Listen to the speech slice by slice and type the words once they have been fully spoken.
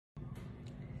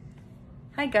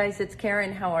Hi guys, it's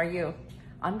Karen. How are you?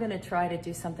 I'm going to try to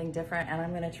do something different, and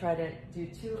I'm going to try to do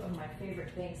two of my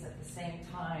favorite things at the same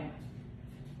time.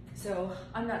 So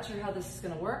I'm not sure how this is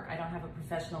going to work. I don't have a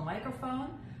professional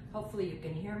microphone. Hopefully you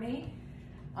can hear me.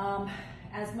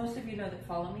 As most of you know that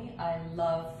follow me, I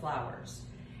love flowers,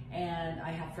 and I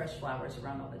have fresh flowers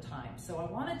around all the time. So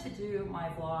I wanted to do my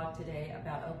vlog today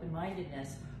about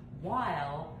open-mindedness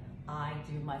while I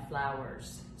do my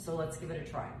flowers. So let's give it a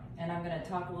try. And I'm going to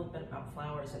talk a little bit about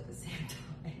flowers at the same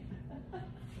time.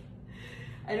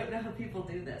 I don't know how people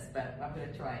do this, but I'm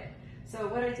going to try it. So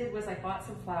what I did was I bought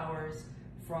some flowers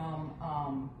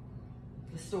from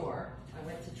the store. I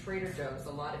went to Trader Joe's.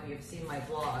 A lot of you have seen my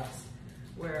vlogs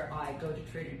where I go to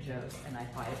Trader Joe's and I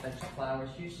buy a bunch of flowers,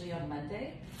 usually on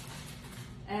Monday.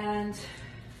 And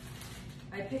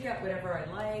I pick out whatever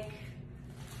I like.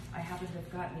 I happen to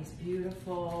have gotten these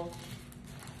beautiful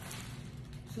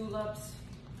tulips,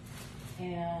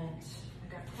 and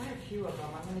I got quite a few of them.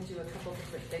 I'm going to do a couple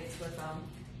different things with them.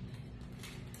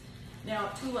 Now,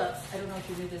 tulips, I don't know if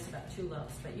you knew this about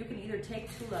tulips, but you can either take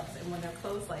tulips, and when they're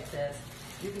closed like this,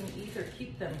 you can either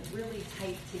keep them really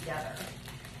tight together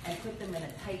and put them in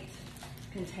a tight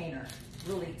container,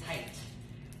 really tight.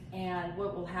 And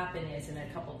what will happen is in a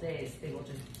couple days, they will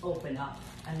just open up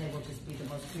and they will just be the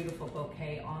most beautiful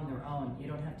bouquet on their own. You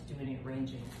don't have to do any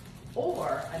arranging.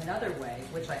 Or another way,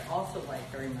 which I also like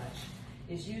very much,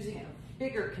 is using a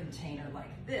bigger container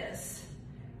like this,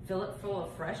 fill it full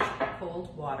of fresh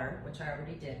cold water, which I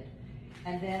already did,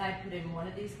 and then I put in one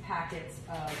of these packets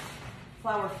of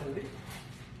flower food.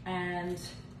 And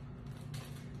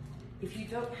if you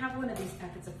don't have one of these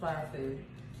packets of flower food,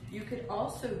 you could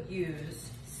also use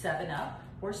 7-Up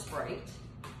or Sprite.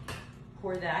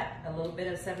 Pour that, a little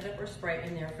bit of 7-Up or Sprite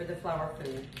in there for the flower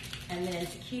food. And then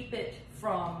to keep it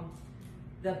from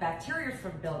the bacteria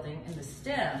from building in the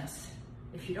stems,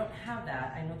 if you don't have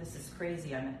that, I know this is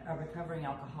crazy, I'm a recovering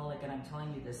alcoholic and I'm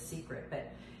telling you this secret,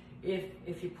 but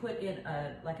if you put in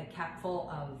like a capful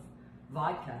of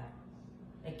vodka,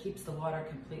 it keeps the water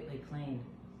completely clean,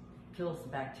 kills the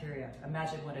bacteria.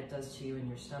 Imagine what it does to you in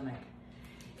your stomach.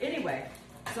 Anyway,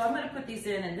 so I'm going to put these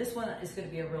in, and this one is going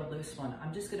to be a real loose one.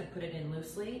 I'm just going to put it in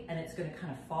loosely, and it's going to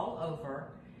kind of fall over,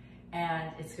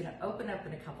 and it's going to open up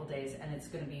in a couple days, and it's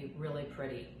going to be really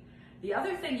pretty. The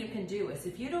other thing you can do is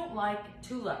if you don't like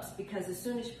tulips, because as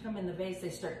soon as you put them in the vase, they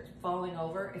start falling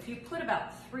over, if you put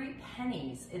about 3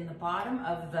 pennies in the bottom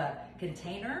of the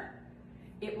container,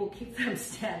 it will keep them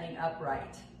standing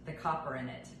upright, the copper in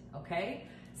it, okay?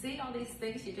 See all these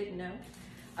things you didn't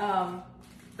know?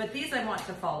 But these I want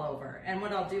to fall over. And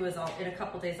what I'll do is in a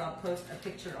couple days, I'll post a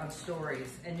picture on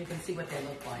stories and you can see what they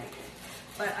look like.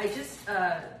 But I just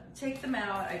take them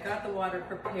out. I got the water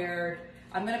prepared.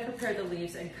 I'm going to prepare the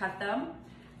leaves and cut them.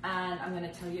 And I'm going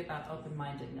to tell you about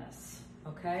open-mindedness,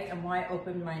 okay? And why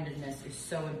open-mindedness is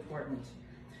so important.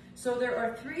 So there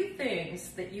are 3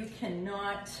 things that you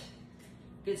cannot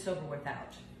get sober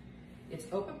without. It's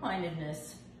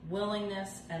open-mindedness,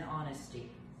 willingness, and honesty.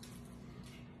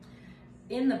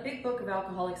 In the big book of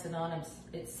Alcoholics Anonymous,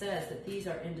 it says that these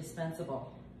are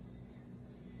indispensable.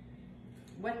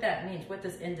 What that means, what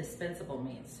does indispensable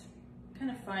means? Kind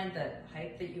of find the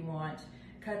height that you want,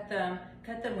 cut them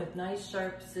with nice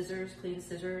sharp scissors, clean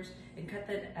scissors, and cut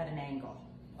them at an angle,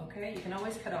 okay? You can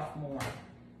always cut off more.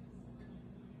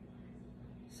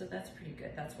 So that's pretty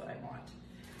good, that's what I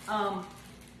want.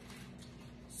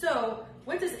 So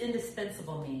what does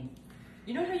indispensable mean?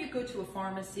 You know how you go to a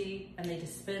pharmacy and they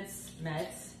dispense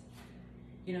meds?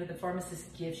 You know, the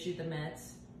pharmacist gives you the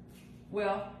meds?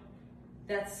 Well,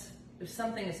 if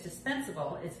something is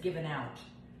dispensable, it's given out.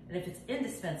 And if it's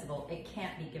indispensable, it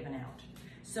can't be given out.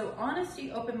 So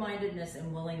honesty, open-mindedness,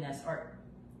 and willingness are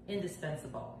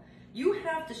indispensable. You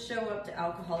have to show up to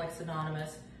Alcoholics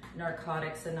Anonymous,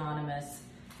 Narcotics Anonymous,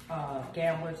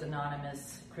 Gamblers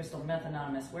Anonymous, Crystal Meth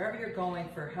Anonymous, wherever you're going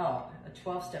for help, a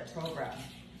 12-step program.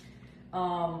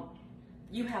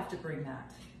 You have to bring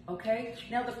that, okay?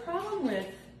 Now the problem with,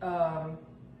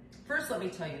 first let me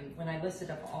tell you, when I listed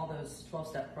up all those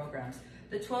 12-step programs,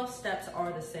 the 12 steps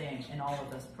are the same in all of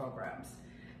those programs.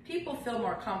 People feel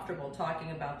more comfortable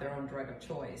talking about their own drug of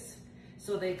choice.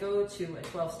 So they go to a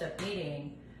 12-step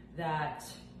meeting that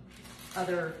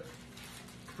other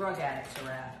drug addicts are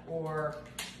at, or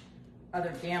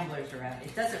other gamblers are at.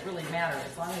 It doesn't really matter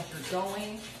as long as you're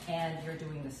going and you're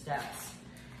doing the steps.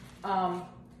 I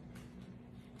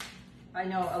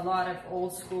know a lot of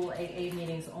old school AA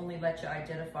meetings only let you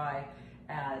identify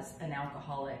as an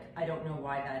alcoholic. I don't know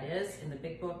why that is. In the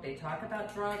big book, they talk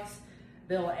about drugs.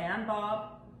 Bill and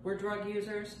Bob were drug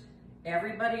users.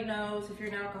 Everybody knows if you're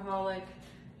an alcoholic.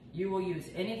 You will use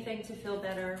anything to feel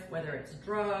better, whether it's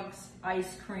drugs,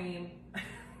 ice cream,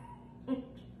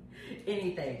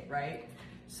 anything, right?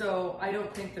 So I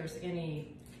don't think there's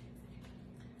any,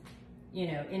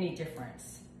 any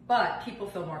difference. But people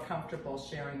feel more comfortable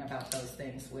sharing about those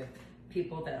things with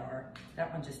people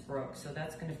that one just broke. So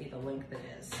that's gonna be the link that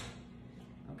is,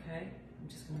 okay? I'm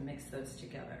just gonna mix those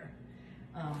together.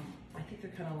 I think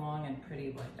they're kind of long and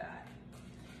pretty like that.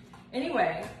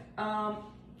 Anyway,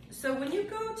 so when you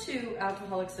go to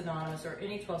Alcoholics Anonymous or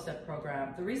any 12-step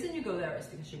program, the reason you go there is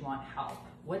because you want help.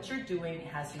 What you're doing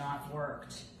has not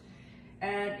worked.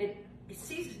 And it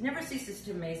never ceases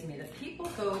to amaze me that people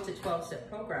go to 12-step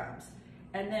programs,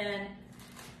 and then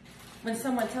when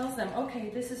someone tells them, okay,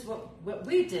 this is what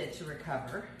we did to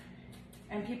recover,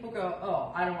 and people go,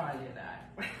 oh, I don't want to do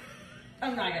that.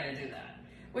 I'm not going to do that.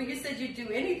 Well, you said you'd do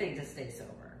anything to stay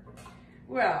sober.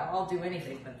 Well, I'll do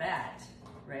anything but that,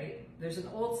 right? There's an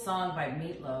old song by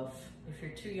Meatloaf. If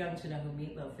you're too young to know who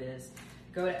Meatloaf is,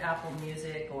 go to Apple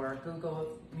Music or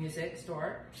Google Music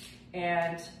Store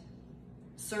and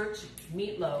search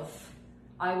Meatloaf.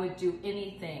 I would do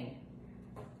anything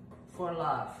for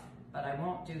love, but I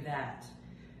won't do that.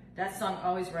 That song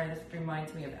always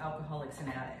reminds me of Alcoholics and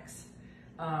Addicts.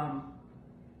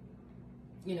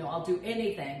 I'll do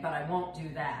anything, but I won't do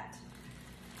that.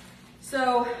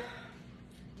 So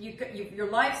your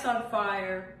life's on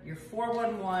fire, your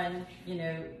 411,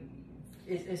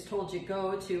 is told you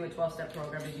go to a 12-step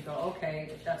program, and you go, okay,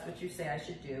 if that's what you say I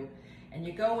should do. And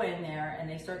you go in there and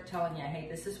they start telling you, hey,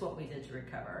 this is what we did to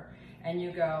recover. And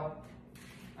you go,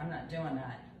 I'm not doing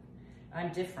that.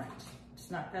 I'm different.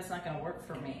 That's not gonna work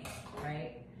for me,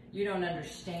 right? You don't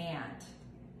understand.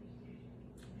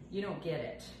 You don't get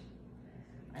it.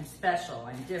 I'm special,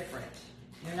 I'm different.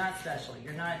 You're not special,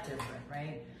 you're not different,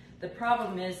 right? The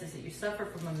problem is that you suffer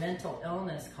from a mental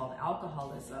illness called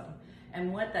alcoholism.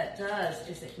 And what that does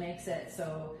is it makes it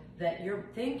so that your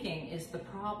thinking is the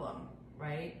problem,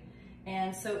 right?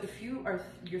 And so if your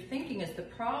thinking is the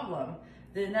problem,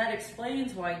 then that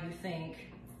explains why you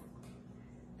think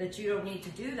that you don't need to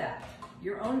do that.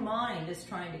 Your own mind is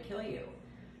trying to kill you.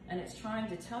 And it's trying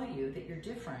to tell you that you're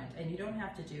different and you don't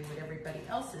have to do what everybody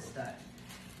else has done.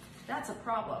 That's a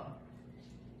problem.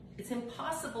 It's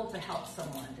impossible to help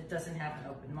someone that doesn't have an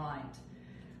open mind.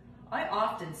 I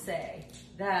often say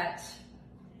that,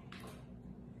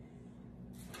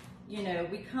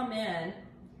 we come in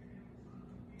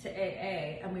to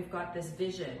AA and we've got this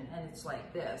vision and it's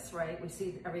like this, right? We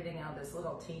see everything out of this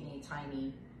little teeny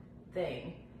tiny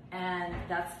thing, and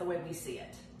that's the way we see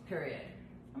it, period.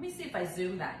 Let me see if I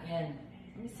zoom that in.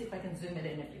 Let me see if I can zoom it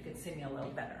in if you can see me a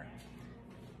little better.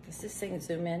 Does this thing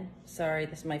zoom in? Sorry,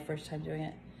 this is my first time doing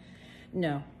it.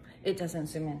 No, it doesn't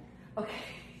zoom in. Okay.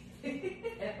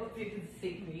 I hope you can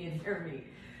see me and hear me.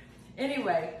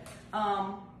 Anyway,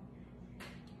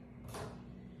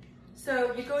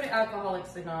 so you go to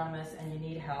Alcoholics Anonymous and you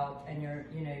need help, and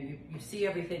you see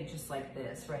everything just like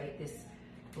this, right? This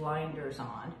blinders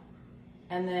on.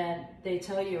 And then they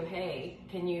tell you, hey,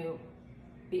 can you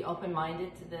be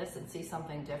open-minded to this and see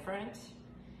something different?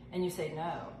 And you say,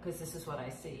 no, because this is what I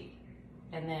see.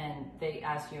 And then they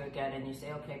ask you again and you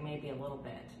say, okay, maybe a little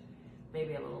bit,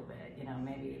 maybe,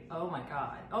 oh my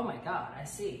God, I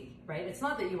see, right? It's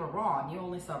not that you were wrong, you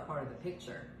only saw part of the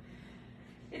picture.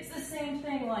 It's the same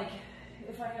thing like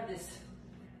if I have this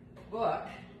book,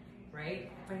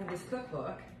 right? If I have this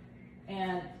cookbook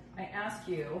and I ask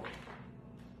you,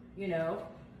 let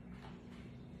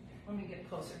me get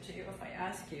closer to you. If I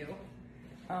ask you,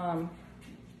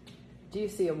 do you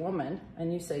see a woman?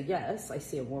 And you say, yes, I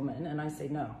see a woman. And I say,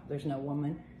 no, there's no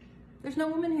woman. There's no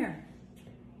woman here.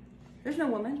 There's no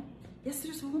woman. Yes,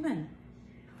 there's a woman.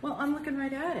 Well, I'm looking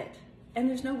right at it. And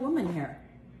there's no woman here,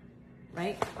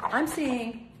 right? I'm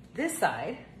seeing this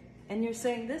side, and you're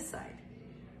saying this side.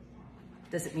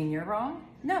 Does it mean you're wrong?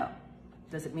 No.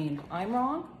 Does it mean I'm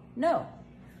wrong? No.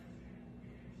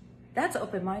 That's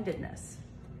open-mindedness.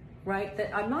 Right?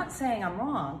 That I'm not saying I'm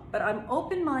wrong, but I'm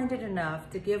open-minded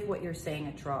enough to give what you're saying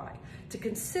a try, to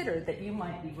consider that you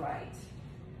might be right.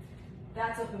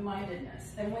 That's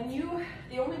open-mindedness. And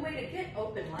the only way to get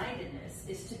open-mindedness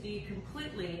is to be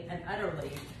completely and utterly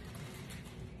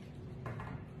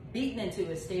beaten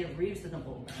into a state of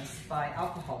reasonableness by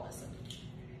alcoholism.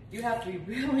 You have to be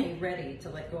really ready to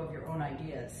let go of your own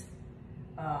ideas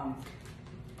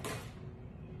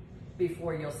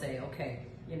before you'll say, okay,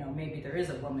 maybe there is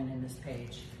a woman in this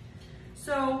page.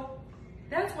 So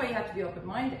that's why you have to be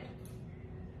open-minded.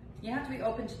 You have to be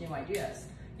open to new ideas.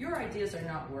 Your ideas are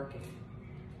not working.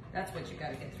 That's what you got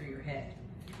to get through your head.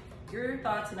 Your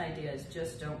thoughts and ideas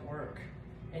just don't work,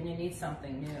 and you need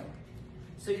something new.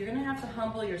 So you're gonna have to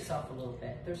humble yourself a little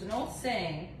bit. There's an old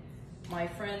saying my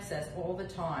friend says all the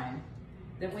time,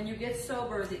 that when you get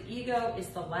sober, the ego is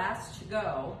the last to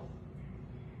go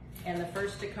and the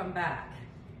first to come back.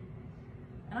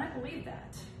 And I believe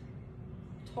that.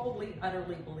 Totally,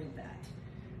 utterly believe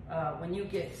that. When you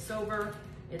get sober,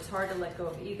 it's hard to let go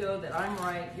of ego, that I'm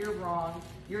right, you're wrong,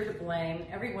 you're to blame,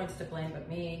 everyone's to blame but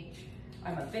me,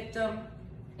 I'm a victim,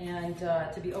 and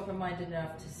to be open-minded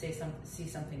enough to see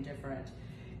something different.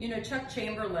 You know, Chuck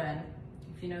Chamberlain,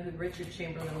 if you know who Richard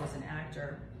Chamberlain was, an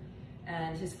actor,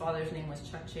 and his father's name was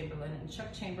Chuck Chamberlain, and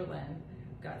Chuck Chamberlain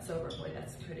got sober. Boy,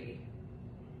 that's pretty.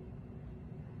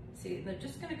 See, they're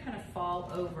just gonna kind of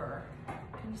fall over.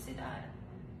 Can you see that?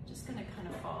 Just gonna kind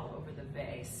of fall over the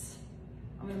vase.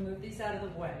 I'm gonna move these out of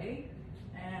the way,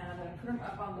 and I'm gonna put them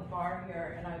up on the bar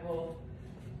here, and I will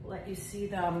let you see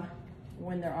them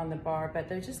when they're on the bar, but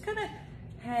they're just gonna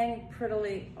hang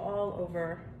prettily all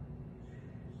over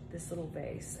this little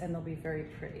vase, and they'll be very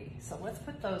pretty. So let's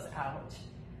put those out,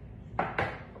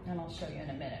 and I'll show you in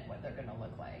a minute what they're gonna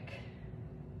look like.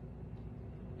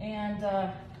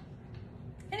 And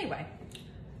anyway,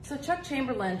 so Chuck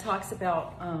Chamberlain talks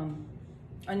about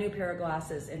a new pair of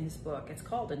glasses in his book. It's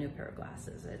called A New Pair of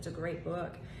Glasses. It's a great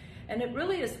book. And it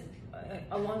really is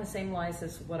along the same lines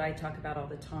as what I talk about all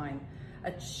the time,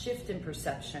 a shift in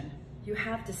perception. You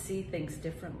have to see things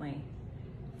differently.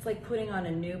 It's like putting on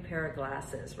a new pair of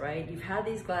glasses, right? You've had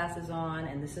these glasses on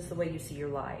and this is the way you see your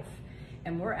life.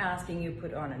 And we're asking you to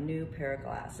put on a new pair of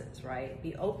glasses, right?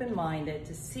 Be open-minded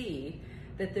to see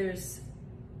that there's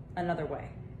another way,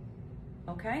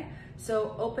 okay?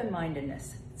 So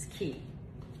open-mindedness, it's key.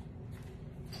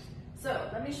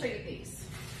 So let me show you these.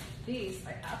 These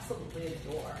I absolutely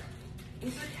adore.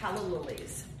 These are calla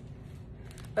lilies,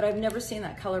 but I've never seen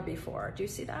that color before. Do you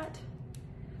see that?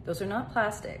 Those are not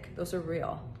plastic, those are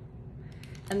real.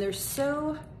 And they're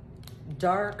so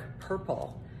dark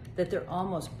purple that they're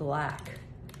almost black.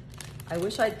 I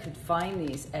wish I could find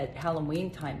these at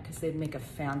Halloween time because they'd make a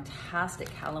fantastic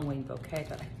Halloween bouquet,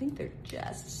 but I think they're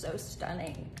just so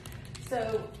stunning.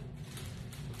 So,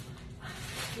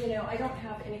 you know, I don't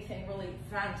have anything really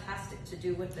fantastic to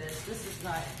do with this. This is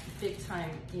not big time,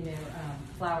 you know,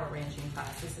 flower arranging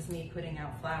class. This is me putting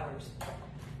out flowers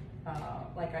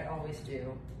like I always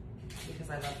do because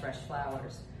I love fresh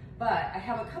flowers. But I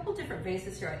have a couple different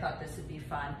vases here. I thought this would be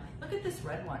fun. Look at this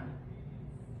red one,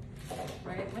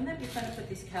 right? Wouldn't that be fun to put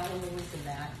these calla lilies in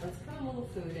that? Let's put a little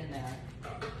food in there.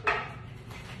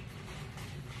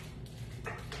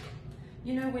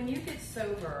 You know, when you get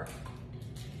sober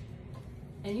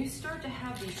and you start to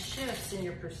have these shifts in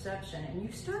your perception and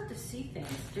you start to see things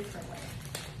differently,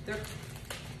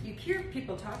 you hear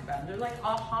people talk about them. They're like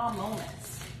aha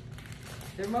moments.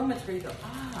 They're moments where you go,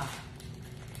 ah.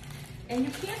 And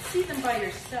you can't see them by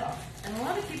yourself. And a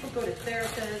lot of people go to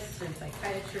therapists and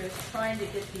psychiatrists trying to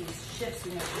get these shifts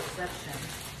in their perception.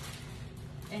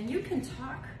 And you can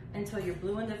talk until you're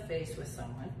blue in the face with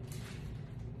someone,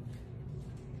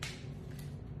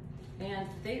 and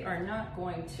they are not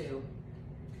going to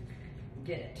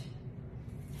get it.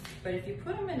 But if you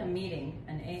put them in a meeting,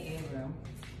 an AA room,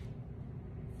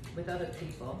 with other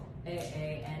people,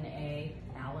 AA, NA,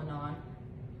 Al-Anon,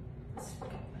 let's see.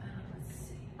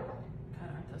 God,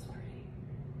 aren't those pretty?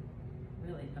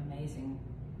 Really amazing.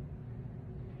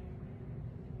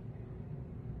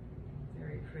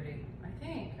 Very pretty. I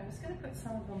think I was gonna put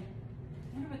some of them,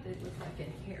 I wonder what they look like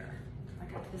in here. I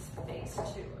got this vase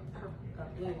too, a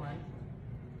blue one.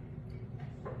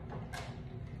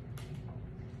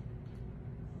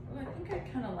 Oh, I think I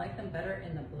kind of like them better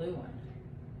in the blue one.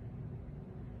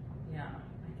 Yeah,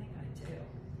 I think I do.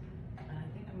 And I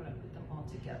think I'm gonna put them all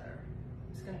together.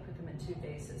 I'm just gonna put them in two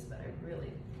vases, but I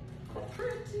really,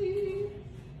 pretty.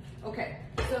 Okay,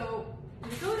 so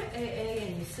you go to AA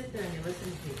and you sit there and you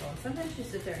listen to people. And sometimes you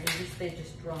sit there and they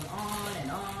just drone on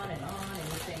and on and on, and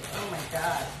you think, oh my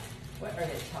God, what are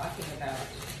they talking about?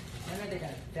 When are they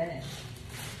gonna finish?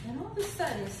 And all of a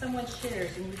sudden, someone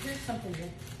shares and you hear something,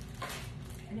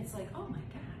 and it's like, oh my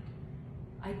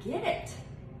God, I get it.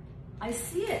 I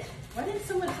see it. Why didn't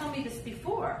someone tell me this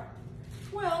before?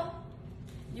 Well,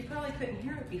 you probably couldn't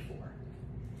hear it before.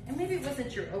 And maybe it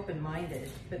wasn't you're open-minded,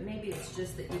 but maybe it's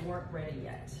just that you weren't ready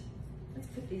yet. Let's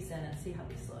put these in and see how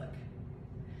these look.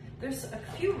 There's a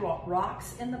few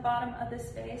rocks in the bottom of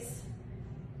this vase,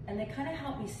 and they kind of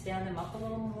help me stand them up a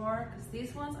little more, because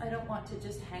these ones I don't want to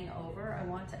just hang over. I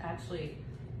want to actually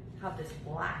have this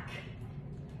black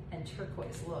and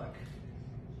turquoise look.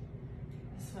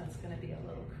 This one's gonna be a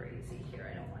little crazy here.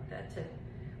 I don't want that to,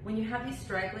 when you have these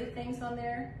straggly things on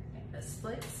there, the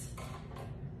splits,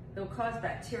 they'll cause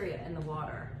bacteria in the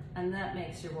water. And that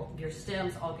makes your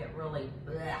stems all get really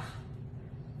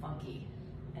funky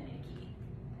and icky.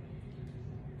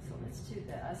 So let's do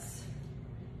this.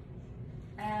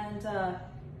 And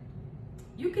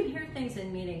you can hear things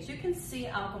in meetings. You can see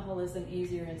alcoholism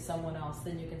easier in someone else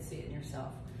than you can see it in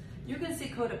yourself. You can see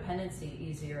codependency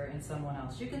easier in someone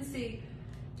else. You can see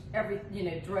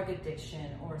drug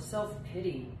addiction or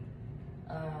self-pity.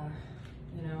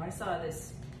 I saw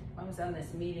this, I was on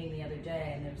this meeting the other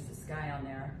day, and there was this guy on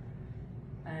there,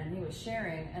 and he was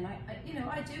sharing, and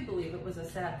I do believe it was a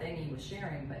sad thing he was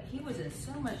sharing, but he was in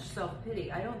so much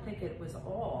self-pity. I don't think it was at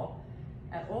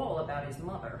all about his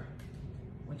mother,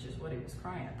 which is what he was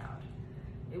crying about.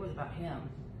 It was about him.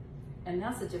 And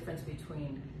that's the difference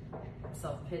between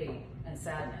self-pity and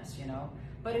sadness,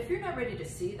 But if you're not ready to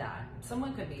see that,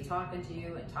 someone could be talking to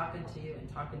you and talking to you and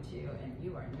talking to you, and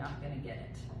you are not going to get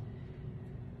it.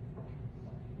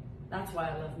 That's why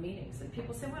I love meetings. And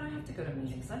people say, well, I don't have to go to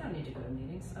meetings. I don't need to go to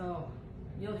meetings. Oh,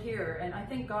 you'll hear. And I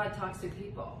think God talks to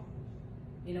people.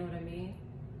 You know what I mean?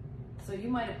 So you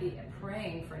might be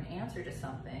praying for an answer to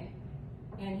something,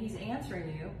 and he's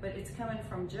answering you, but it's coming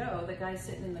from Joe, the guy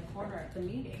sitting in the corner at the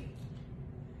meeting.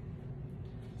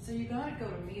 So you got to go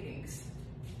to meetings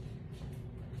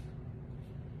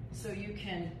so you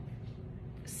can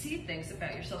see things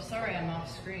about yourself. Sorry, I'm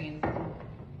off screen.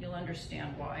 You'll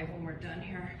understand why when we're done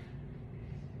here.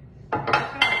 I've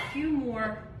got a few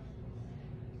more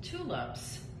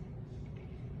tulips.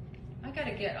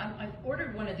 I've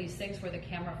ordered one of these things where the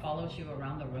camera follows you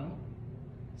around the room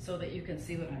so that you can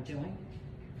see what I'm doing.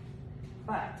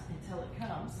 But until it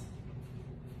comes,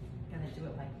 I'm gonna do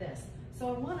it like this. So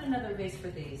I want another vase for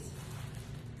these.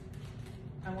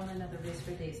 But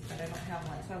I don't have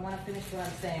one. So I want to finish what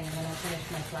I'm saying, and then I'll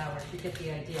finish my flowers. You get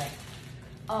the idea.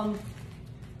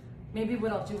 Maybe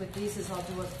what I'll do with these is I'll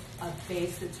do a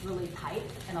vase that's really tight,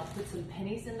 and I'll put some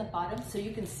pennies in the bottom so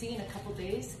you can see in a couple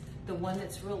days the one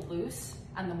that's real loose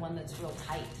and the one that's real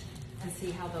tight, and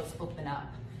see how those open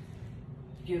up.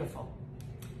 Beautiful.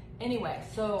 Anyway,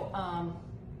 so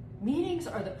meetings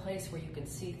are the place where you can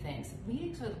see things.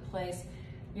 Meetings are the place,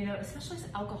 especially as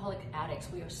alcoholic addicts,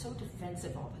 we are so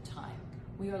defensive all the time.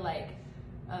 We are like,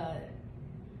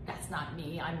 that's not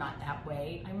me, I'm not that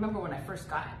way. I remember when I first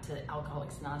got to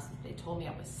Alcoholics Anonymous, they told me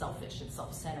I was selfish and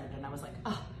self-centered, and I was like,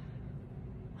 oh,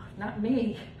 not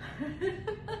me.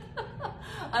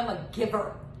 I'm a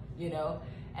giver,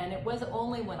 And it was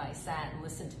only when I sat and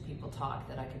listened to people talk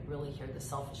that I could really hear the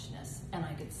selfishness, and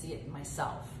I could see it in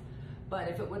myself. But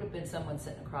if it would have been someone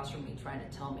sitting across from me trying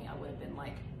to tell me, I would have been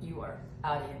like, you are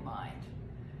out of your mind.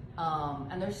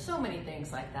 And there's so many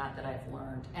things like that I've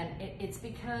learned. And it's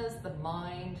because the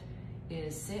mind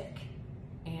is sick,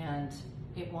 and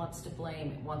it wants to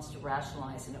blame, it wants to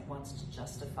rationalize, and it wants to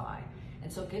justify.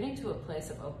 And so getting to a place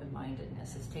of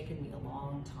open-mindedness has taken me a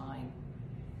long time.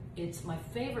 It's my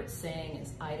favorite saying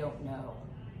is, I don't know.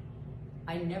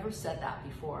 I never said that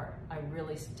before. I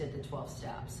really did the 12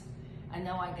 steps. And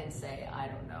now I can say, I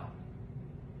don't know.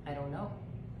 I don't know.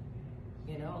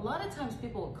 A lot of times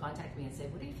people will contact me and say,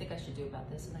 what do you think I should do about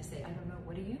this? And I say, I don't know,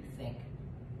 what do you think?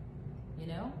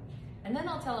 And then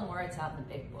I'll tell them where it's out in the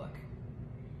big book.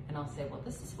 And I'll say, well,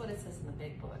 this is what it says in the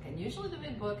big book. And usually the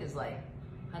big book is like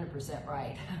 100%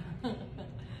 right.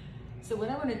 So what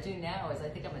I'm gonna do now is I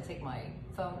think I'm gonna take my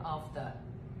phone off the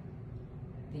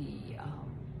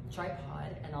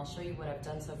tripod, and I'll show you what I've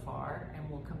done so far, and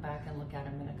we'll come back and look at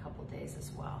them in a couple days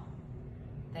as well.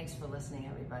 Thanks for listening,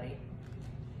 everybody.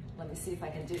 Let me see if I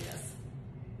can do this.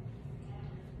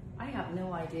 I have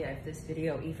no idea if this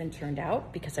video even turned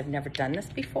out because I've never done this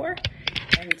before,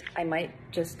 and I might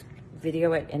just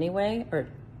video it anyway or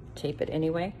tape it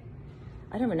anyway.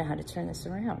 I don't even know how to turn this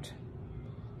around.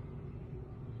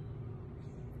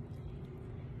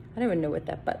 I don't even know what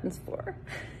that button's for.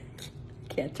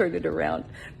 Can't turn it around.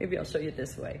 Maybe I'll show you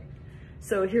this way.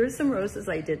 So here's some roses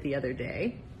I did the other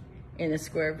day in a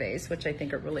square vase, which I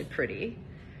think are really pretty.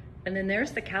 And then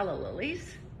there's the calla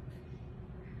lilies.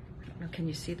 I don't know, can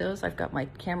you see those? I've got my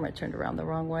camera turned around the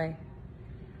wrong way.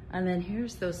 And then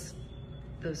here's those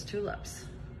tulips.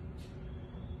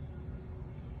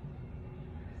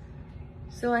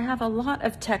 So I have a lot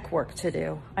of tech work to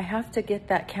do. I have to get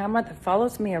that camera that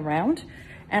follows me around,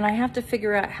 and I have to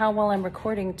figure out how well I'm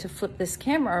recording to flip this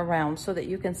camera around so that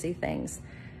you can see things.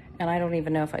 And I don't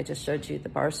even know if I just showed you the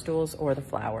bar stools or the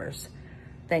flowers.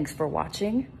 Thanks for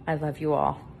watching. I love you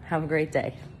all. Have a great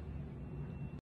day.